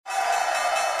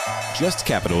Just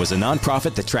Capital is a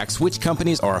nonprofit that tracks which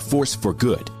companies are a force for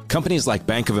good. Companies like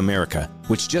Bank of America,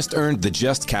 which just earned the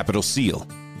Just Capital seal.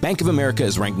 Bank of America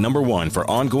is ranked number 1 for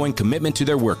ongoing commitment to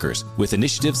their workers with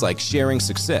initiatives like Sharing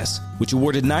Success, which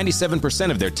awarded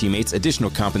 97% of their teammates additional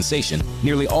compensation,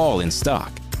 nearly all in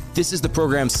stock. This is the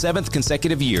program's 7th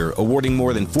consecutive year, awarding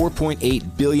more than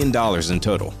 $4.8 billion in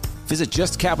total. Visit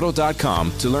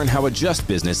JustCapital.com to learn how a just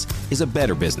business is a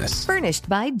better business. Furnished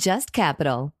by Just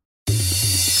Capital.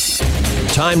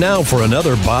 Time now for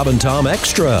another Bob and Tom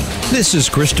Extra. This is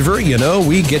Christopher. You know,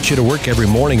 we get you to work every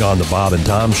morning on the Bob and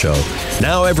Tom Show.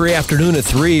 Now, every afternoon at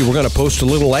 3, we're going to post a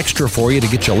little extra for you to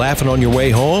get you laughing on your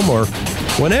way home or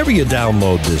whenever you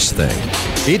download this thing.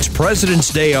 It's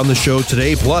President's Day on the show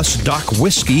today, plus Doc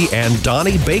Whiskey and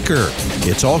Donnie Baker.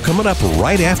 It's all coming up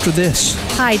right after this.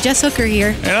 Hi, Jess Hooker here.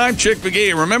 And I'm Chick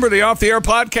McGee. Remember the Off the Air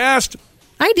podcast?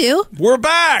 I do. We're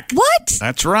back. What?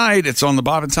 That's right. It's on the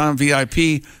Bob and Tom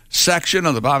VIP section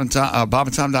of the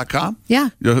bobandtom.com. Yeah.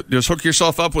 You just hook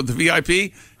yourself up with the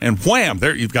VIP, and wham,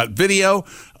 there you've got video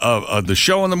of the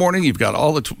show in the morning. You've got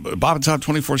all the Bob and Tom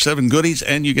 24/7 goodies,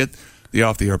 and you get the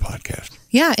Off the Air podcast.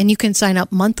 Yeah, and you can sign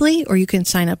up monthly or you can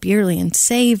sign up yearly and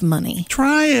save money.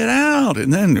 Try it out,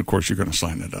 and then of course you're going to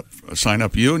sign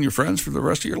up you and your friends for the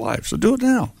rest of your life. So do it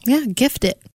now. Yeah, gift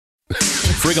it.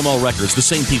 Frigamall Records, the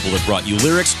same people that brought you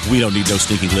lyrics, We Don't Need No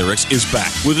Stinking Lyrics, is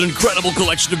back with an incredible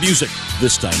collection of music.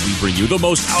 This time we bring you the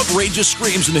most outrageous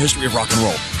screams in the history of rock and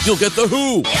roll. You'll get The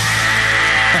Who,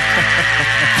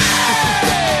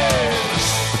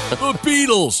 The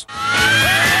Beatles,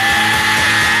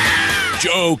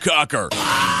 Joe Cocker.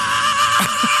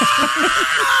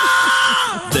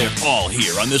 They're all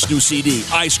here on this new CD.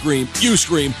 I scream, you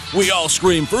scream, we all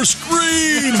scream for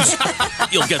screams.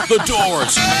 You'll get The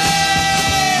Doors,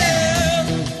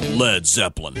 Led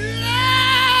Zeppelin,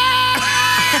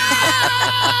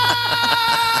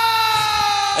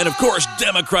 and of course,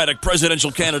 Democratic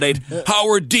presidential candidate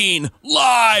Howard Dean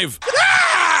live.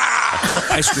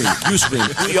 I scream, you scream,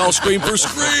 we all scream for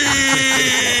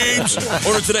screams.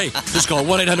 Order today. Just call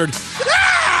 1-800.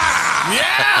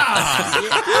 Yeah!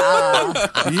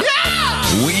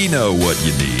 We know what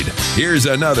you need. Here's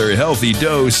another healthy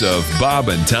dose of Bob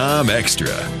and Tom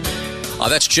Extra.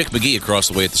 That's Chick McGee across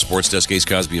the way at the sports desk. Ace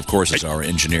Cosby, of course, is our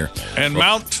engineer. And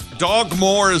Mount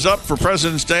Dogmore is up for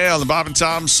President's Day on the Bob and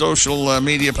Tom social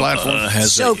media platform.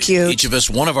 So cute. Each of us,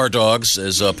 one of our dogs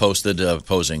is posted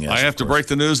posing. I have to break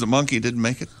the news. The monkey didn't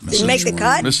make it. Didn't make the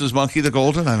cut? Mrs. Monkey the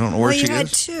Golden. I don't know where she is. Well, you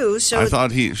had two, so... I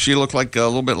thought she looked like a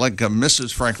little bit like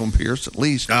Mrs. Franklin Pierce, at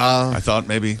least. I thought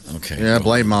maybe. Okay. Yeah,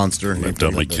 blame Monster. That's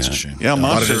a shame. Yeah,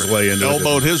 Monster his way into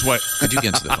elbowed his way. Could you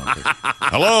get into the phone, please?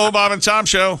 Hello, Bob and Tom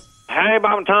Show. Hey,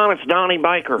 Bob and Tom, it's Donnie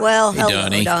Baker. Well, Hey,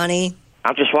 hello, Donnie.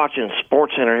 I'm just watching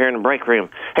Sports Center here in the break room.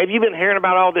 Have you been hearing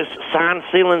about all this sign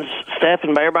stealing stuff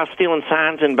and everybody stealing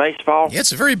signs in baseball? Yeah,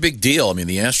 it's a very big deal. I mean,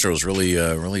 the Astros really,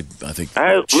 I think,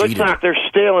 Looks cheated. like they're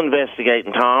still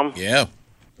investigating, Tom. Yeah.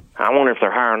 I wonder if they're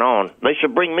hiring on. They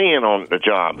should bring me in on the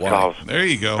job. Wow. Because There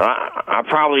you go. I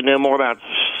probably know more about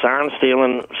sign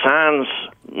stealing, signs,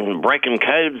 and breaking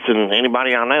codes than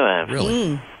anybody I know of.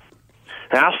 Really?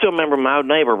 Now, I still remember my old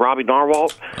neighbor, Robbie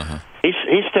Darwalt. Uh-huh. He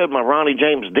stole my Ronnie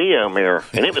James Dio mirror,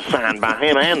 and it was signed by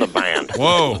him and the band.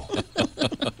 Whoa.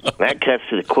 That cuts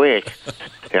to the quick.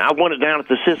 And I won it down at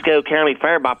the Cisco County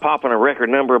Fair by popping a record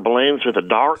number of balloons with a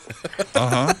dart.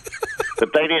 Uh-huh.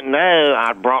 But they didn't know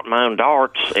I brought my own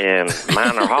darts, and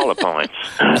mine are hollow points.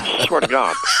 I swear to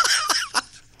God.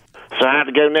 So I had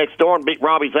to go next door and beat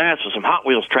Robbie's ass with some Hot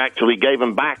Wheels track till he gave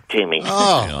them back to me.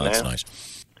 Oh, that's nice.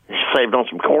 Saved on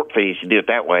some court fees. You do it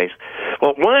that way.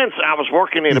 Well, once I was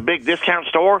working at a big discount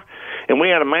store, and we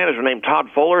had a manager named Todd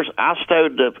Fullers. I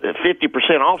stowed the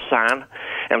 50% off sign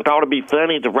and thought it'd be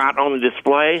funny to write on the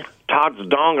display, Todd's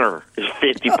donger is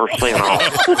 50% off.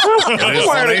 I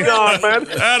swear to God, man.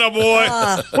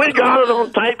 Attaboy. We got it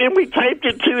on tape, and we taped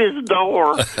it to his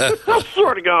door. I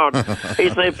swear to God.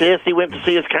 He's so pissed he went to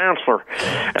see his counselor.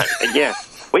 Yeah.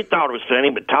 We thought it was funny,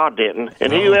 but Todd didn't.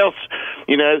 And who else,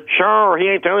 sure, he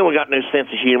ain't the only one got no sense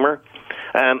of humor.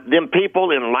 Them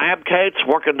people in lab coats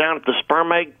working down at the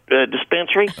sperm egg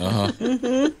dispensary. Uh-huh.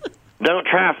 Mm-hmm. Don't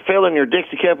try filling your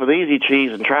Dixie cup with Easy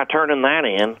Cheese and try turning that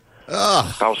in.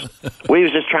 Because we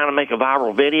was just trying to make a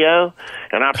viral video,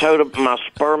 and I told him my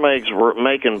sperm eggs were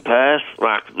making pus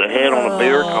like the head on a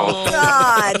beer. Oh,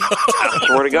 God. I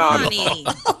swear to God.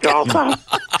 Because I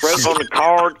wrote on the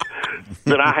card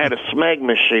that I had a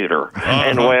smegma shooter.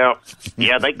 And, well,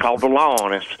 yeah, they called the law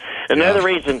on us. Another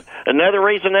reason,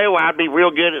 though, why I'd be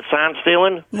real good at sign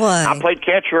stealing. What? I played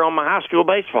catcher on my high school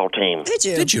baseball team. Did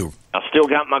you? Did you? I still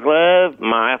got my glove,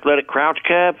 my athletic crouch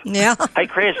cup. Yeah. Hey,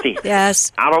 Christy.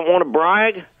 Yes. I don't want to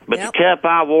brag, but the cup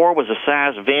I wore was a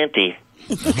size 20.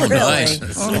 Oh, nice.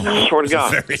 Swear to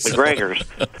God, McGregor's.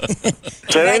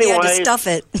 So You had anyway, to stuff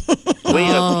it.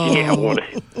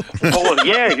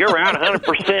 Yeah, you're right,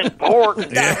 100% pork.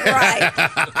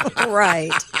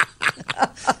 Right.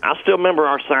 I still remember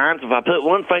our signs. If I put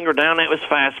one finger down, that was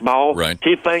fastball. Right.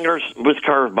 2 fingers was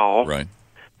curveball. Right.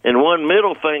 And one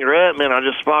middle finger up, man, I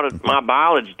just spotted my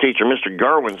biology teacher, Mr.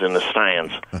 Gerwin's, in the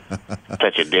stands.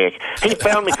 Such a dick. He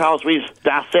found me because we was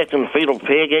dissecting the fetal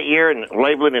pig that year and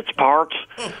labeling its parts.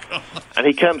 And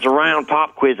he comes around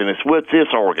pop quizzing us, what's this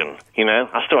organ? You know,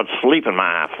 I started sleeping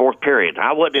my 4th period.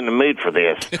 I wasn't in the mood for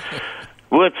this.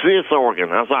 What's this organ?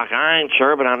 I was like, I ain't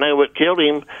sure, but I know what killed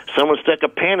him. Someone stuck a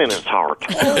pin in his heart.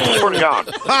 Swear to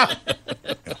God.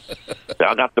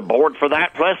 I got the board for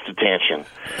that plus detention.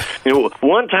 You know,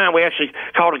 one time we actually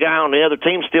caught a guy on the other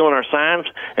team stealing our signs,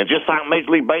 and just like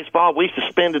Major League Baseball, we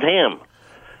suspended him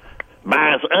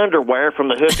by his underwear from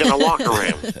the hook in the locker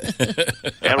room.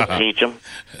 That'll teach them.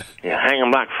 Yeah, hang them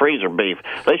like freezer beef.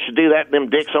 They should do that to them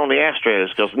dicks on the Astros,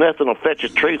 because nothing will fetch a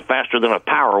truth faster than a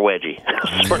power wedgie.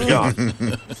 Swear to God.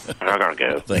 I gotta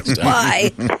go. Thanks, Don.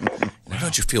 Why? Why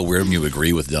don't you feel weird when you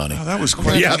agree with Donnie? Oh, that was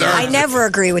quite. I never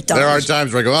agree with Don. There are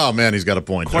times where I go, oh, man, he's got a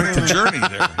point. Quite the journey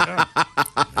there. Yeah.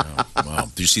 Wow.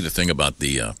 Did you see the thing about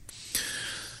the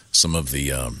some of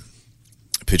the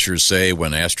pitchers say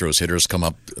when Astros hitters come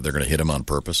up, they're going to hit them on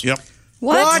purpose? Yep.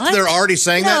 What? They're already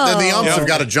saying that? Then the umps No. have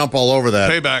got to jump all over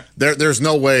that. Payback. There's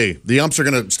no way. The umps are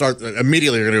going to start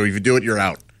immediately. They're going to, if you do it, you're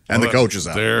out. And the coach is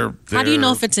out. How do you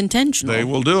know if it's intentional? They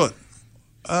will do it.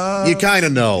 You kind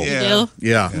of know. Yeah. You do?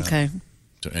 Yeah. Okay.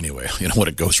 So anyway, you know what?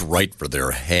 It goes right for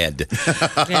their head.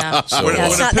 Yeah. So,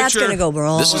 That's going to go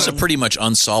wrong. this is a pretty much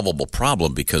unsolvable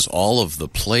problem because all of the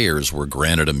players were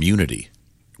granted immunity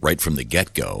right from the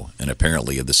get-go, and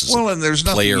apparently this is And there's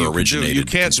nothing you can do. player-originated You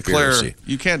can't conspiracy.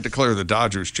 declare the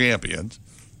Dodgers champions.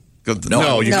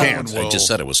 No, you can't. I just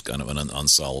said it was kind of an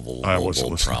unsolvable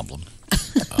problem.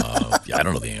 I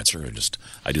don't know the answer.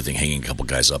 I do think hanging a couple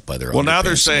guys up by their now they're underpants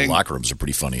in saying the locker room is a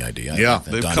pretty funny idea. Yeah. I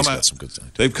think Donnie's got some good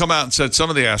things. They've come out and said some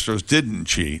of the Astros didn't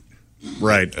cheat.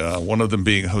 Right. One of them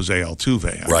being Jose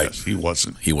Altuve. I guess. He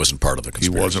wasn't part of the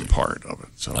conspiracy. He wasn't part of it.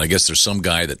 So I guess there's some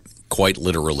guy that quite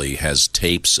literally has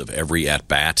tapes of every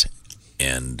at-bat,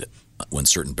 and when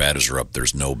certain batters are up,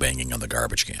 there's no banging on the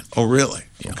garbage can. Oh, really?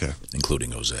 Yeah, okay.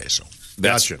 Including Jose. So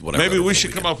Gotcha. Maybe we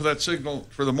should come up with that signal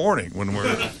for the morning when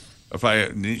we're. If I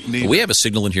need. We have a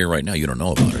signal in here right now. You don't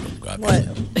know about it. God. What?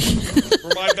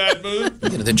 For my bad mood?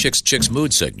 The chick's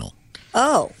mood signal.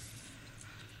 Oh.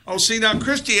 Oh, see, now,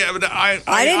 Christy, I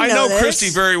didn't know know this. Christy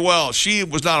very well. She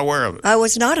was not aware of it. I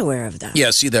was not aware of that.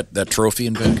 Yeah, see that trophy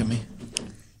in back of me?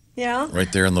 Yeah. Right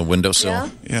there on the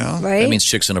windowsill? Yeah. Right. That means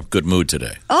chick's in a good mood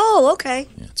today. Oh, okay.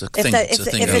 Yeah, it's a If,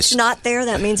 thing. if it's not there,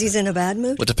 that means he's in a bad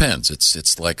mood? Well, it depends.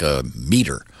 It's like a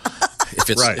meter.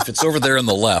 If it's over there on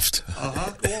the left.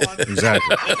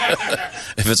 Exactly.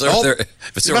 If it's over there,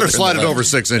 you better slide it over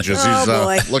 6 inches. Oh,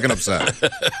 He's looking upset.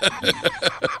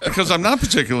 Because I'm not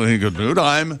particularly in a good mood.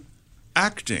 I'm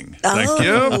acting. Thank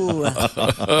you.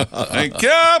 Thank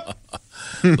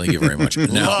you. Thank you very much.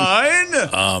 Now, Fine.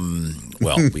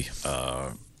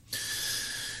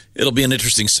 It'll be an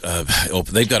interesting.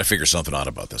 They've got to figure something out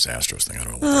about this Astros thing. I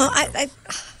don't know.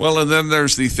 Well, and then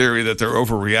there's the theory that they're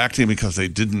overreacting because they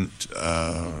didn't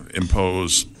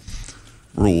impose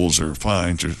rules or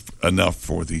fines or enough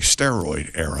for the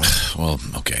steroid era. Well,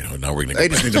 okay. Now we're going They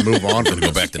just need to move on. We're going to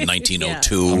go back to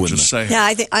 1902. I'm and just saying. Yeah,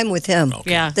 I think I'm with him.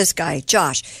 Okay. Yeah. This guy,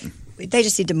 Josh. They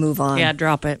just need to move on. Yeah,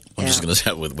 drop it. I'm just going to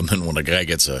say when a guy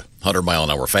gets a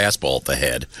 100-mile-an-hour fastball at the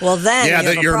head. Well, then Yeah, you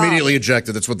have a you're problem. immediately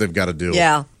ejected. That's what they've got to do.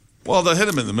 Yeah. Well, they hit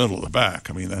him in the middle of the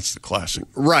back. I mean, that's the classic.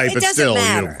 Right, It but doesn't still,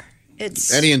 matter.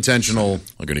 It's any intentional.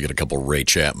 I'm going to get a couple Ray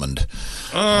Chapman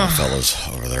fellas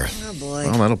over there. Oh boy.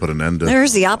 Well, that'll put an end to.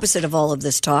 There's the opposite of all of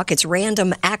this talk. It's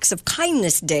Random Acts of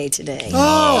Kindness Day today.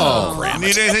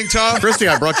 Need anything, Tom? Christy,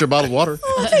 I brought you a bottle of water.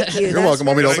 Oh, thank you. You're welcome.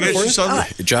 Want me to Can I open it get for you you?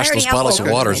 something? Josh, those bottles of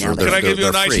water, Can Can I give you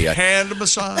a they're nice free. hand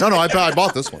massage? No, I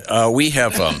bought this one. We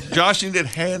have. Josh needed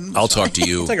hand massage. I'll talk to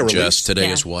you, like a release. Jess. Today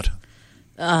Yeah. is what?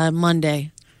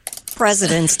 Monday.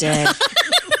 President's Day.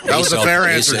 That was a fair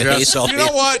answer, Jess. You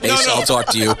know what? No. I'll talk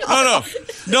to you.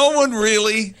 No one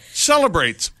really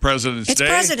celebrates President's It's Day.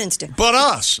 President's Day. But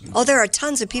us. Oh, there are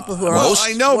tons of people who are Well, off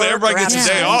I know, but work everybody or gets a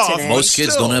absent day off. today. Most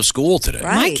kids don't have school today.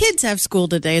 Right. My kids have school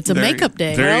today. It's a makeup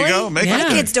day. There you Really? go. Makeup Yeah. day.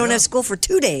 My kids don't have school for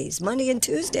 2 days, Monday and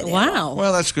Tuesday. Wow.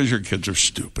 Well, that's because your kids are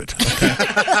stupid.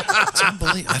 It's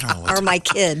unbelievable. I don't know. Or my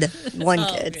kid, one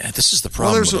kid. Yeah, this is the Well,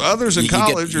 problem. there's with it. others in You get-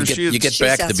 college, You or get, she- you get she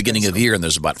back at the sounds beginning of the year, and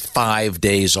there's about 5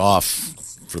 days off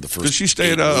for the first. Does she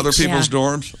stay at 8 other weeks. people's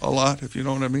dorms a lot, if you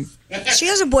know what I mean? She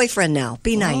has a boyfriend now.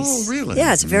 Be nice. Oh, really?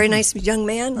 Yeah, it's a very nice young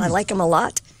man. I like him a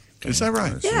lot. Is that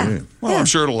right? Yeah. Well, Yeah. I'm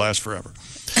sure it'll last forever.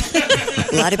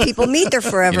 A lot of people meet their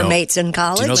forever You know- mates in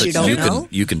college. Do You, you know that don't know.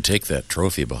 you can take that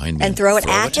trophy behind me And throw it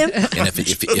at him? And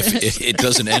if it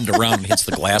doesn't end around and hits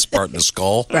the glass part in the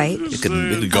skull, Right. it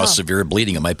could cause severe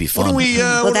bleeding. It might be fun. What do we?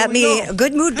 Will what that do we be know? a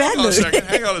good mood, bad Hang on a mood? second.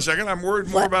 Hang on a second. I'm worried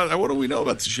more about what do we know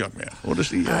about this young man? What does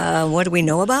he? What do we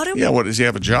know about him? Yeah. What does he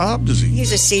have a job? Does he?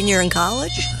 He's a senior in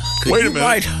college. Wait a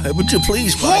minute. Would you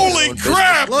please? Holy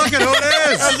crap! Look at who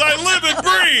it is. As I live and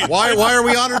breathe. Why are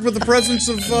we honored with the presence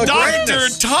of Dr.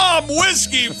 greatness? Tom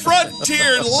Whiskey,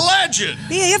 frontier legend.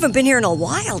 Yeah, you haven't been here in a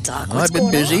while, Doc. What's I've been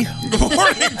going busy. on? Good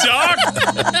morning, Doc.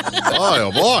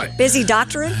 Oh boy. Busy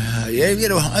doctoring? Yeah,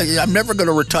 I'm never going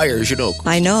to retire, as you know.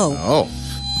 I know. Oh.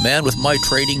 Man with my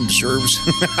training deserves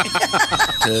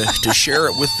to share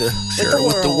it with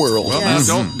the world. Well, Yes.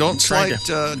 now don't Trying slight.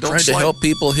 to, Don't trying to slight. help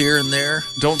people here and there.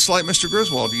 Don't slight Mr.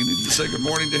 Griswold. You need to say good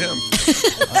morning to him.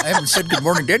 I haven't said good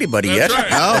morning to anybody That's yet. right.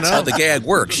 That's how the gag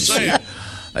works. You Just see. saying.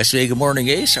 I say, good morning,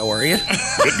 Ace. How are you?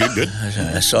 Good.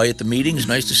 I saw you at the meetings.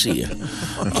 Nice to see you.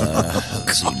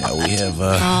 Let's see. Now we have.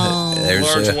 There's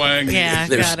Large wang. Yeah,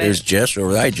 got there's it. Jess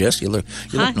over there. Hi, Jess. You look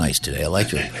Hi. nice today. I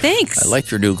like your. Thanks. I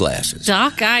like your new glasses.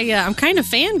 Doc, I'm kind of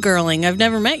fangirling. I've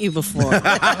never met you before.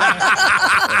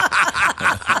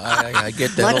 I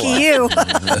get that. Lucky a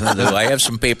lot. you. I have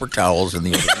some paper towels in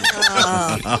the.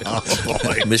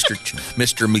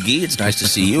 Mr. McGee, it's nice to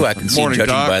see you. I can see, Morning,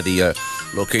 judging Doc. by the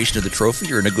location of the trophy,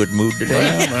 you're in a good mood today.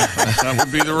 That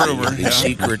would be the rumor. The Yeah.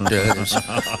 secret,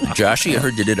 Joshy, I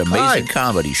heard you did amazing Hi.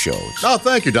 comedy shows. Oh,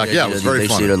 thank you, Doc. Yeah, it was very they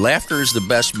fun. say that laughter is the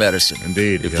best medicine.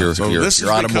 Indeed, If yeah. you're, So if you're, this you're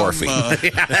has out of become,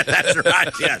 morphine. That's right.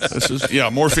 Yes. This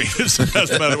is morphine is the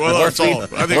best medicine. Well, that's all. I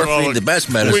think we'll Morphine, all, the best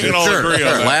medicine. We can all agree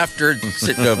on that. Laughter,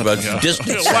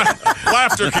 distance.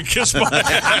 Laughter can kiss my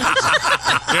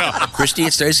ass. Yeah. Christy,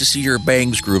 it's nice to see your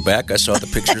bangs grew back. I saw the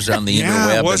pictures on the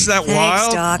interweb. Was that Thanks,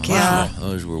 wild? Doc. Yeah.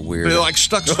 Those were weird. They like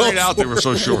stuck straight out. They were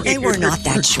so short. They were not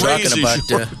that short. Crazy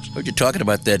Heard you talking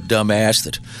about that dumb ass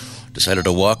that decided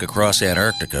to walk across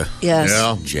Antarctica. Yes.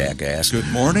 Yeah. Jackass. Good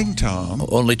morning, Tom.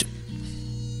 Only to...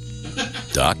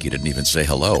 Doc, you didn't even say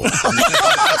hello.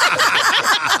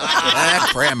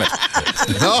 Cram it.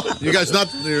 No, you guys not.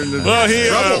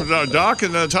 Well, Doc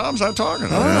and Tom's not talking.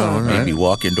 Made me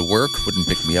walk into work, wouldn't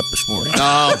pick me up this morning.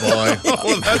 Oh boy.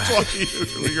 Well, that's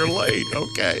why you're late.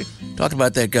 Okay. Talking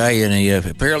about that guy, and he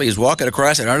apparently is walking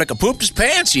across Antarctica. Pooped his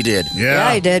pants, he did.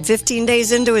 Yeah, he did. 15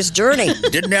 days into his journey.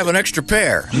 Didn't have an extra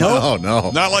pair. No.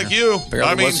 Not like you.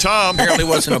 Tom. Apparently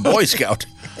wasn't a Boy Scout.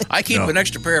 I keep an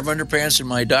extra pair of underpants in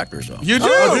my doctor's office. You do?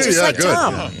 Oh, just yeah, like good.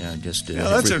 Tom. Yeah, just.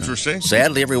 That's interesting.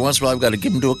 Sadly, every once in a while, I've got to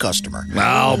give them to a customer.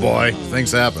 Oh boy,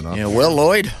 things happen. Huh? Yeah, well,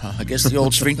 Lloyd, I guess the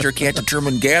old sphincter can't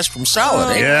determine gas from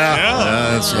solid, eh?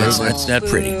 Yeah, That's not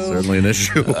pretty. certainly an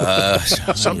issue.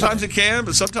 Sometimes it can,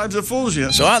 but sometimes it fools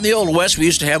you. So out in the Old West, we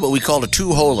used to have what we called a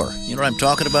two-holer. You know what I'm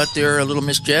talking about there, little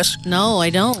Miss Jess? No, I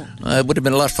don't. It would have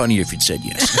been a lot funnier if you'd said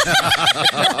yes.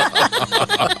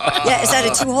 Yeah, is that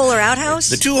a two-holer outhouse?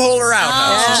 The two-holer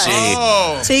outhouse, you see.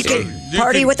 Oh. So you can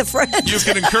party with a friend. You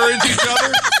can encourage each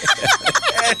other.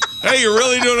 Hey, you're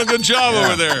really doing a good job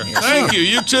over there. Thank you.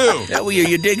 You too. Yeah, well,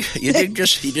 you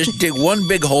just dig one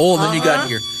big hole, and then you got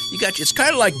it's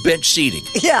kind of like bench seating.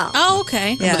 Yeah. Oh,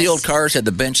 okay. Remember the old cars had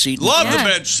the bench seat? Love the Yeah.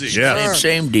 bench seat. Yeah.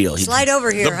 Same deal. Slide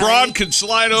over here. The broad can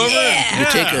slide over.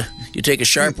 Yeah. You take a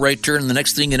sharp right turn, and the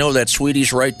next thing you know, that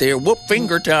sweetie's right there. Whoop,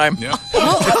 finger time. Yeah.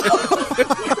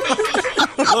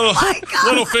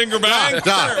 Little finger bang. Sure,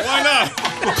 why not?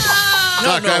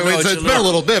 Doc, I mean, it's been a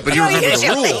little bit, but you remember the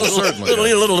usually. rules,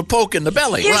 certainly. Little poke in the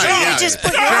belly. Usually yeah, you just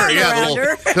put your Sure, arm yeah, the around her.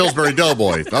 little Pillsbury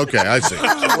Doughboy. Okay, I see.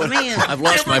 Oh, man. I've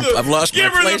lost my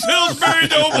Give her place. the Pillsbury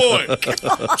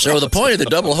Doughboy. So the point of the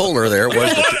double holder there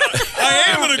was I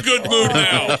am in a good mood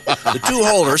now. the two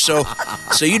holder. So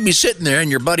you'd be sitting there,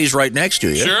 and your buddy's right next to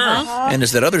you. Sure. And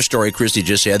as that other story Christy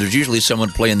just had, there's usually someone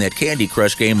playing that Candy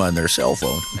Crush game on their cell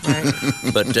phone.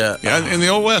 But Yeah, in the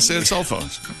Old West, they had cell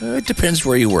phones. it depends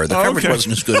where you were. The coverage okay.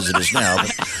 wasn't as good as it is now.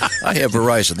 But I have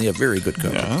Verizon; they have very good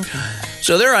coverage. Yeah, okay.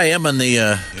 So there I am on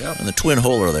the twin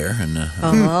holder there, and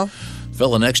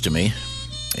fella next to me,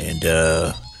 and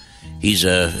he's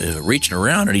reaching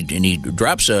around and he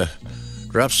drops a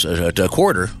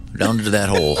quarter down into that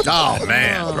hole. Oh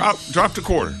man, dropped a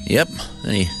quarter. Yep.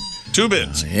 And he 2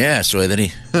 bits. Yeah. So then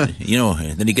he,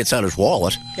 then he gets out his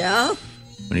wallet. Yeah.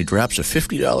 And he drops a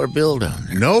 $50 bill down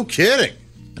there. No kidding.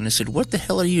 And I said, "What the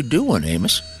hell are you doing,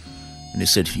 Amos?" And he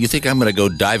said, "You think I'm going to go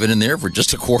diving in there for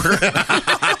just a quarter?"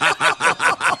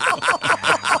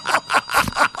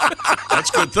 That's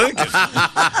good thinking.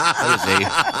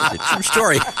 That is a true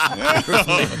story.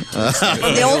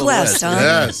 From the Old West, huh?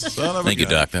 Yes. Thank you,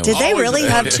 Doc. Did they really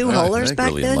have 2 holers back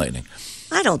really then? enlightening.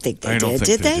 I don't think they did.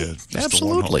 Did they?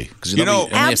 Absolutely.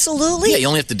 Absolutely. You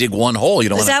only have to dig one hole. You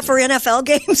don't. Is that for NFL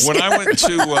games? When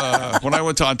I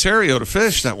went to Ontario to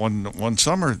fish that one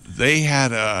summer, they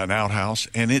had an outhouse,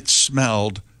 and it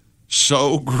smelled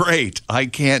so great. I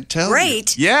can't tell you.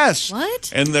 Great? Yes.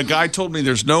 What? And the guy told me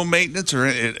there's no maintenance, or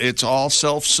it's all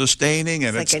self-sustaining,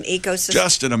 and it's like an ecosystem.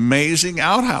 Just an amazing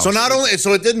outhouse.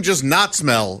 So it didn't just not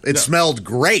smell; it smelled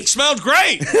great. Smelled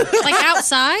great. Like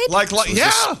outside? Like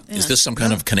yeah. Is this some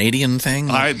kind of Canadian thing?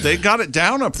 They got it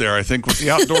down up there, I think, with the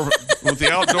outdoor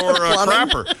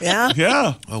crapper. Yeah.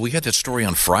 Yeah. Well, we had that story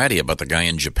on Friday about the guy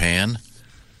in Japan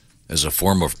as a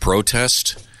form of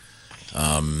protest.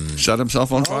 Shut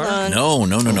himself on fire? No.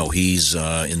 He's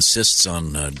insists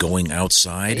on going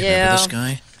outside. Yeah. Remember this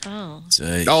guy? Oh.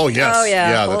 Yes. Oh,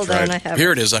 yeah. That's Hold on, right. I have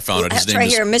Here it is. I found it. His It's name right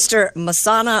is here, Mr.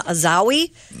 Masana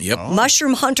Azawi. Yep.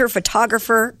 Mushroom hunter,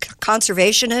 photographer,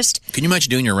 conservationist. Can you imagine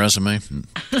doing your resume?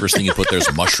 First thing you put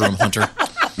there's mushroom hunter.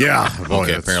 Yeah. Boy,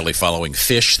 Okay. Apparently following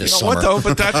fish this summer. What though?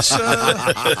 But that's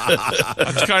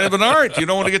kind of an art. You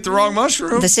don't want to get the wrong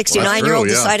mushroom. The 69-year-old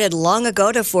yeah. decided long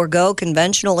ago to forego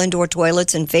conventional indoor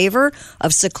toilets in favor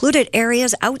of secluded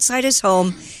areas outside his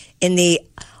home in the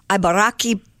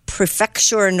Ibaraki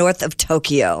Prefecture north of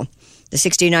Tokyo. The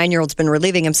 69-year-old's been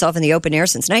relieving himself in the open air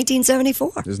since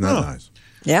 1974. Isn't that nice?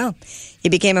 Yeah. He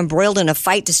became embroiled in a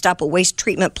fight to stop a waste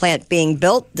treatment plant being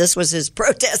built. This was his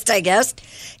protest, I guess.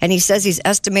 And he says he's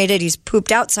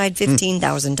pooped outside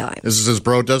 15,000 times. This is his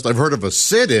protest. I've heard of a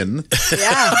sit-in.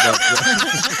 Yeah.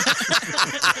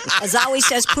 Azawi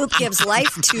says poop gives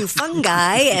life to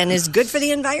fungi and is good for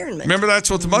the environment. Remember, that's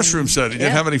what the mushroom said. He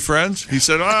didn't have any friends. He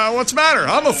said, what's the matter?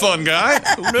 I'm a fun guy.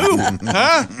 Who knew?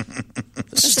 Huh?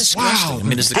 This is disgusting. I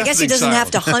mean, I guess he doesn't have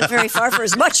to hunt very far for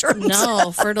his mushrooms.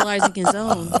 No, fertilizing his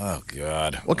own. Oh, God.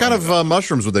 What kind of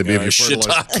mushrooms would they be if you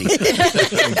fertilize?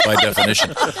 Shiitake, by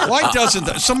definition. Why doesn't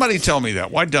that? Somebody tell me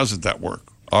that. Why doesn't that work?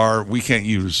 We can't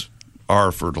use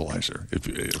our fertilizer.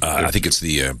 I think it's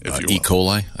the E.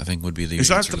 coli, I think, would be the Is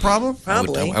that answer the to problem?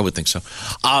 Probably. I would think so.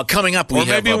 Coming up, we Or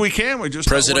have maybe we can. We just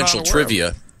presidential we're not aware of it.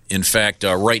 trivia. In fact,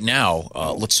 right now,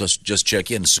 let's just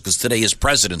check in, because today is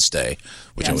President's Day,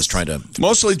 which I was trying to...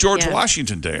 Mostly George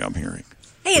Washington Day, I'm hearing.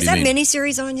 Hey, is that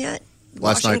miniseries on yet?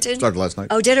 Last night. Started last night.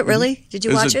 Oh, did it really? Did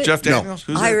you watch it? Jeff Daniels?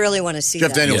 No. Who's I it? really want to see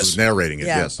Jeff that. Daniels Yes. is narrating it,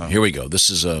 yes. Here we go. This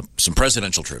is some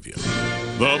presidential trivia.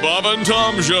 The Bob and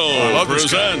Tom Show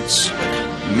presents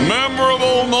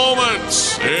memorable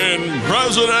moments in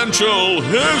presidential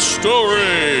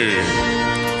history.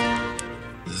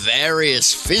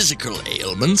 Various physical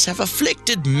ailments have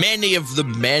afflicted many of the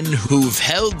men who've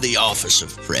held the office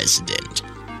of president.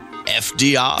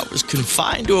 FDR was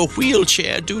confined to a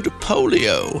wheelchair due to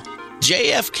polio.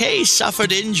 JFK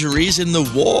suffered injuries in the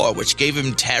war, which gave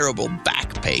him terrible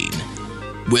back pain.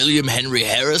 William Henry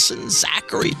Harrison,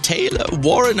 Zachary Taylor,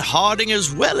 Warren Harding,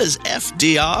 as well as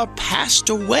FDR passed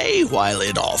away while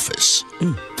in office.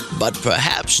 But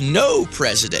perhaps no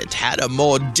president had a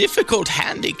more difficult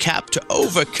handicap to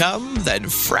overcome than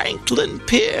Franklin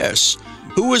Pierce,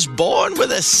 who was born with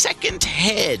a second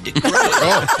head growing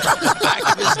from the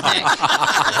back of his neck.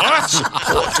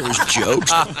 Supporters joked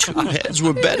that 2 heads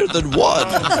were better than one,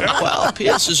 while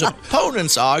Pierce's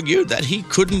opponents argued that he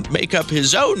couldn't make up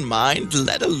his own mind,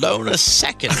 let alone a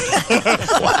second.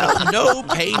 While no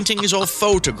paintings or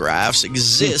photographs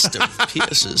exist of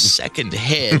Pierce's second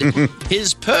head,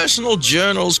 his personal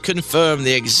journals confirm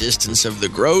the existence of the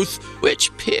growth,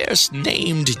 which Pierce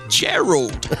named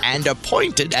Gerald and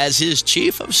appointed as his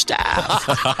chief of staff.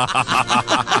 This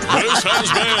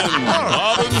has been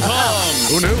Bob and Tom.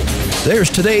 Who knew? There's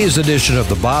today's edition of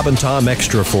the Bob and Tom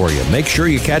Extra for you. Make sure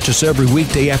you catch us every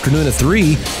weekday afternoon at 3.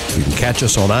 You can catch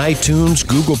us on iTunes,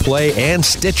 Google Play, and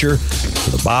Stitcher.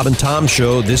 For the Bob and Tom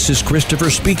Show, this is Christopher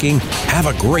speaking. Have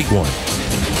a great one.